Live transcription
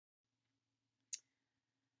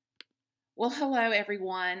Well, hello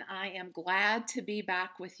everyone. I am glad to be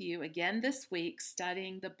back with you again this week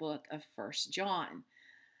studying the book of First John.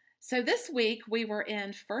 So this week we were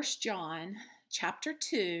in First John chapter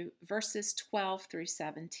 2 verses 12 through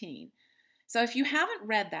 17. So if you haven't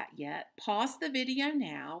read that yet, pause the video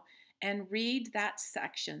now and read that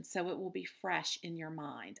section so it will be fresh in your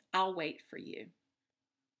mind. I'll wait for you.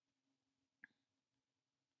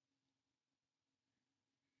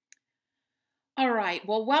 All right,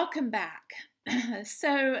 well, welcome back.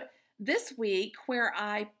 So, this week, where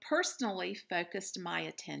I personally focused my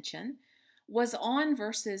attention was on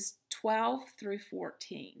verses 12 through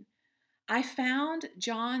 14. I found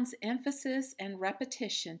John's emphasis and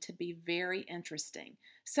repetition to be very interesting.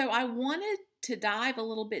 So, I wanted to dive a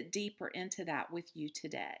little bit deeper into that with you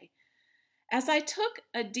today. As I took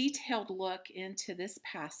a detailed look into this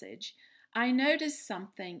passage, I noticed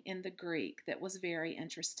something in the Greek that was very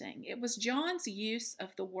interesting. It was John's use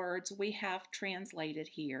of the words we have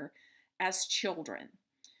translated here as children.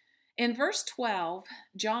 In verse 12,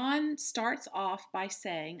 John starts off by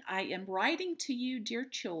saying, "I am writing to you, dear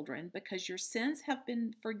children, because your sins have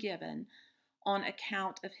been forgiven on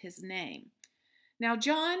account of his name." Now,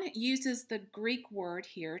 John uses the Greek word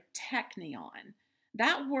here, teknion.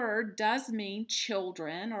 That word does mean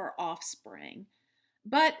children or offspring,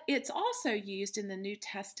 but it's also used in the New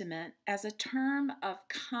Testament as a term of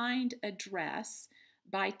kind address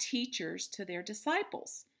by teachers to their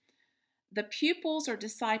disciples. The pupils or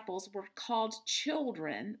disciples were called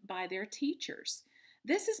children by their teachers.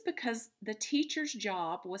 This is because the teacher's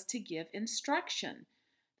job was to give instruction.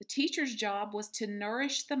 The teacher's job was to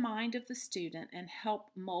nourish the mind of the student and help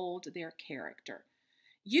mold their character.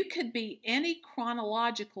 You could be any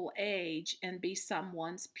chronological age and be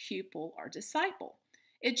someone's pupil or disciple.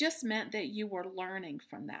 It just meant that you were learning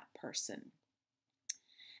from that person.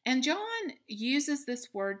 And John uses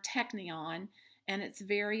this word teknion and its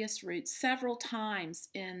various roots several times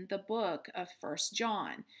in the book of First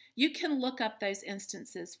John. You can look up those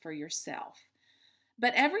instances for yourself.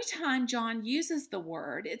 But every time John uses the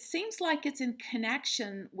word, it seems like it's in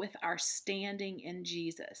connection with our standing in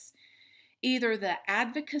Jesus. Either the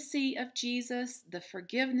advocacy of Jesus, the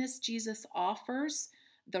forgiveness Jesus offers,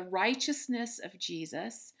 the righteousness of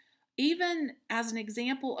Jesus, even as an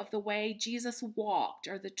example of the way Jesus walked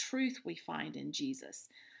or the truth we find in Jesus.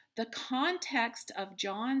 The context of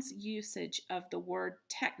John's usage of the word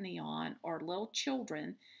teknion or little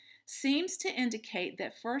children seems to indicate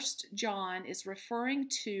that First John is referring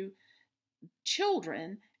to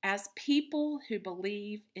children as people who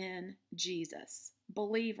believe in Jesus,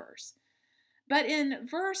 believers. But in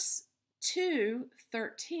verse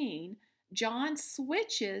 2:13, John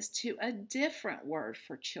switches to a different word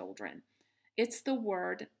for children. It's the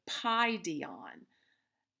word paidion.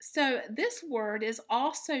 So this word is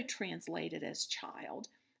also translated as child,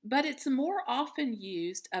 but it's more often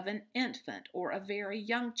used of an infant or a very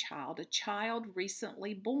young child, a child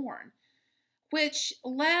recently born, which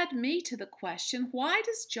led me to the question, why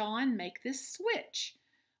does John make this switch?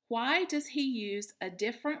 Why does he use a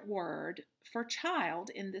different word for child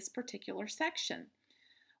in this particular section?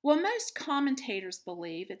 Well, most commentators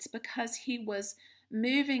believe it's because he was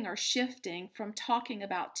moving or shifting from talking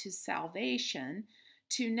about to salvation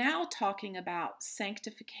to now talking about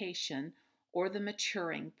sanctification or the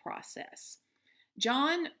maturing process.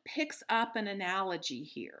 John picks up an analogy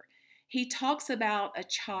here. He talks about a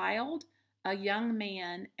child, a young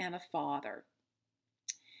man, and a father.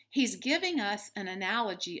 He's giving us an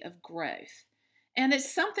analogy of growth. And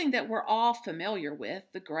it's something that we're all familiar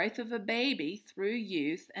with, the growth of a baby through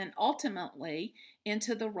youth and ultimately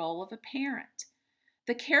into the role of a parent.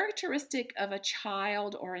 The characteristic of a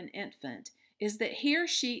child or an infant is that he or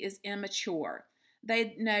she is immature.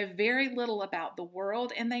 They know very little about the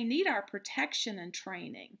world and they need our protection and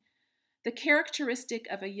training. The characteristic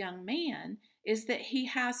of a young man is that he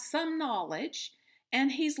has some knowledge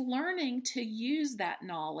and he's learning to use that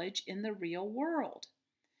knowledge in the real world.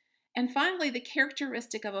 And finally, the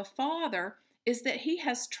characteristic of a father is that he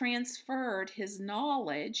has transferred his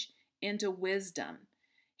knowledge into wisdom.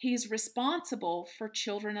 He's responsible for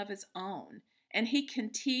children of his own, and he can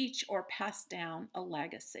teach or pass down a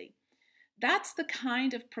legacy. That's the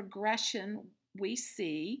kind of progression we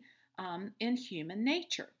see in human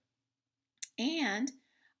nature. And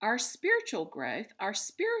our spiritual growth, our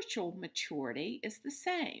spiritual maturity is the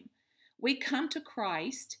same. We come to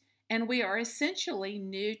Christ and we are essentially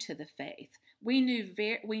new to the faith. We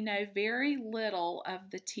know very little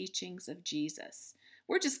of the teachings of Jesus.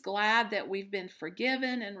 We're just glad that we've been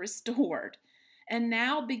forgiven and restored. And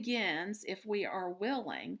now begins, if we are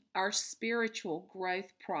willing, our spiritual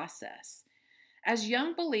growth process. As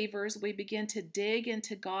young believers, we begin to dig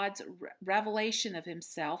into God's revelation of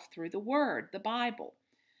himself through the Word, the Bible.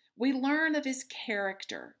 We learn of his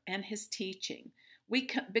character and his teaching. We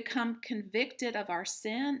become convicted of our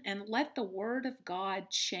sin and let the Word of God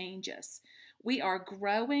change us. We are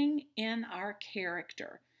growing in our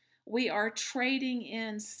character. We are trading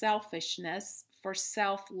in selfishness for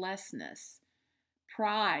selflessness,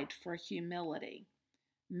 pride for humility,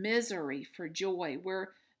 misery for joy. We're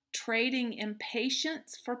trading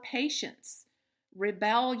impatience for patience,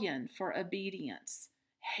 rebellion for obedience,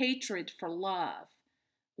 hatred for love,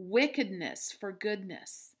 wickedness for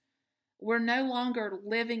goodness. We're no longer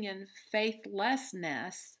living in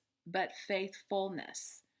faithlessness, but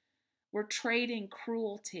faithfulness. We're trading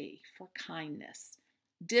cruelty for kindness,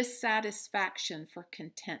 dissatisfaction for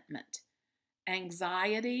contentment.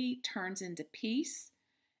 Anxiety turns into peace,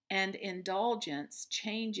 and indulgence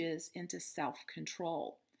changes into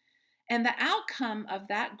self-control. And the outcome of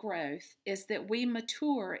that growth is that we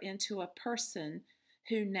mature into a person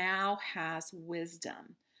who now has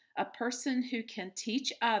wisdom, a person who can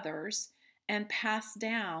teach others and pass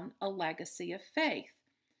down a legacy of faith.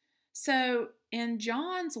 So, in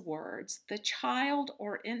John's words, the child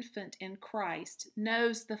or infant in Christ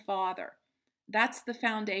knows the Father. That's the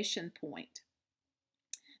foundation point.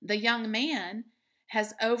 The young man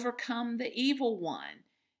has overcome the evil one.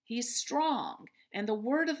 He's strong, and the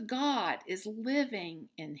Word of God is living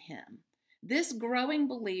in him. This growing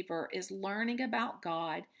believer is learning about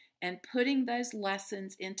God and putting those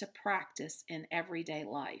lessons into practice in everyday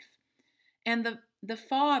life. And the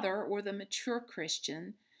father, or the mature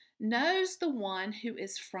Christian, knows the one who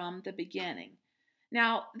is from the beginning.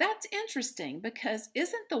 Now, that's interesting, because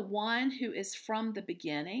isn't the one who is from the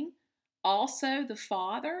beginning also the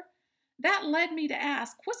Father? That led me to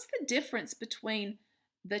ask, what's the difference between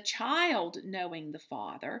the child knowing the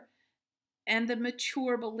Father and the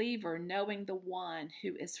mature believer knowing the one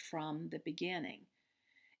who is from the beginning?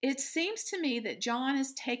 It seems to me that John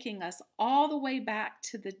is taking us all the way back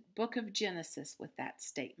to the book of Genesis with that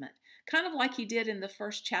statement, kind of like he did in the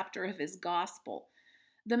first chapter of his gospel.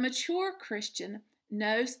 The mature Christian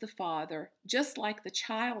knows the Father just like the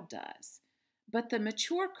child does, but the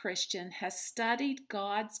mature Christian has studied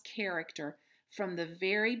God's character from the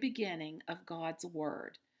very beginning of God's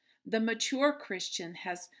Word. The mature Christian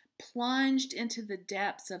has plunged into the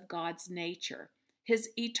depths of God's nature, his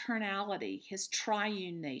eternality, his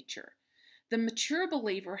triune nature. The mature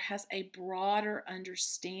believer has a broader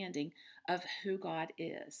understanding of who God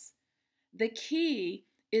is. The key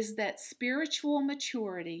is that spiritual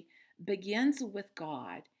maturity begins with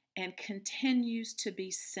God and continues to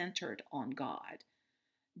be centered on God.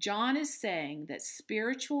 John is saying that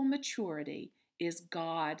spiritual maturity is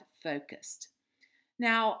God-focused.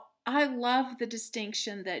 Now, I love the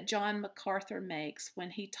distinction that John MacArthur makes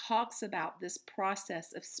when he talks about this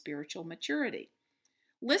process of spiritual maturity.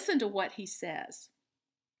 Listen to what he says.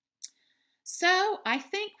 So, I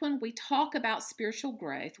think when we talk about spiritual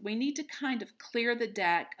growth, we need to kind of clear the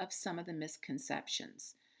deck of some of the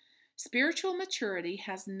misconceptions. Spiritual maturity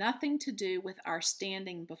has nothing to do with our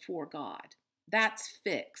standing before God. That's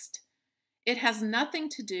fixed. It has nothing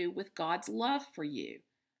to do with God's love for you.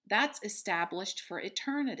 That's established for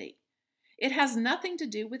eternity. It has nothing to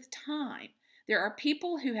do with time. There are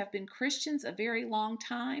people who have been Christians a very long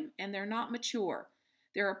time and they're not mature.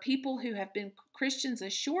 There are people who have been Christians a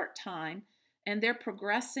short time and they're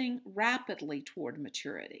progressing rapidly toward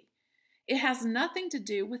maturity. It has nothing to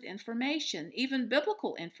do with information, even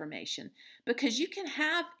biblical information, because you can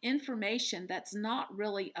have information that's not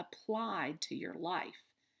really applied to your life.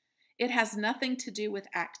 It has nothing to do with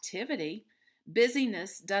activity.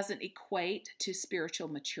 Busyness doesn't equate to spiritual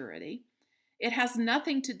maturity. It has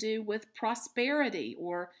nothing to do with prosperity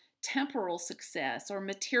or temporal success or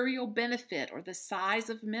material benefit or the size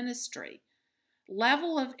of ministry.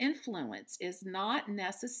 Level of influence is not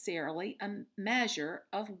necessarily a measure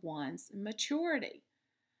of one's maturity.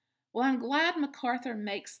 Well, I'm glad MacArthur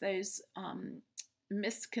makes those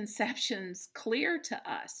misconceptions clear to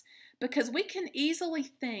us, because we can easily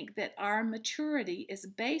think that our maturity is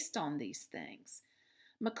based on these things.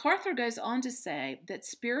 MacArthur goes on to say that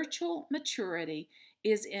spiritual maturity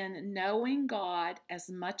is in knowing God as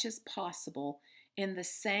much as possible in the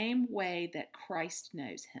same way that Christ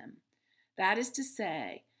knows him. That is to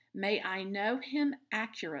say, may I know him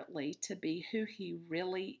accurately to be who he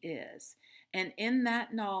really is. And in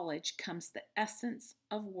that knowledge comes the essence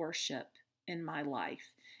of worship in my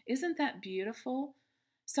life. Isn't that beautiful?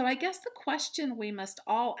 So I guess the question we must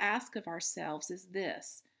all ask of ourselves is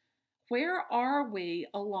this: where are we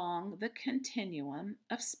along the continuum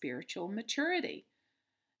of spiritual maturity?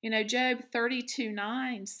 Job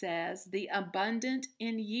 32:9 says, "The abundant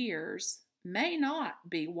in years may not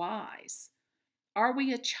be wise." Are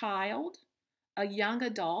we a child, a young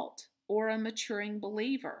adult, or a maturing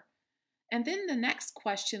believer? And then the next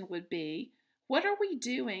question would be, what are we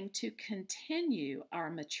doing to continue our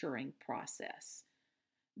maturing process?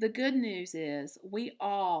 The good news is we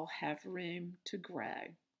all have room to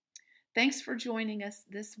grow. Thanks for joining us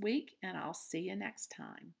this week, and I'll see you next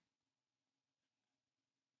time.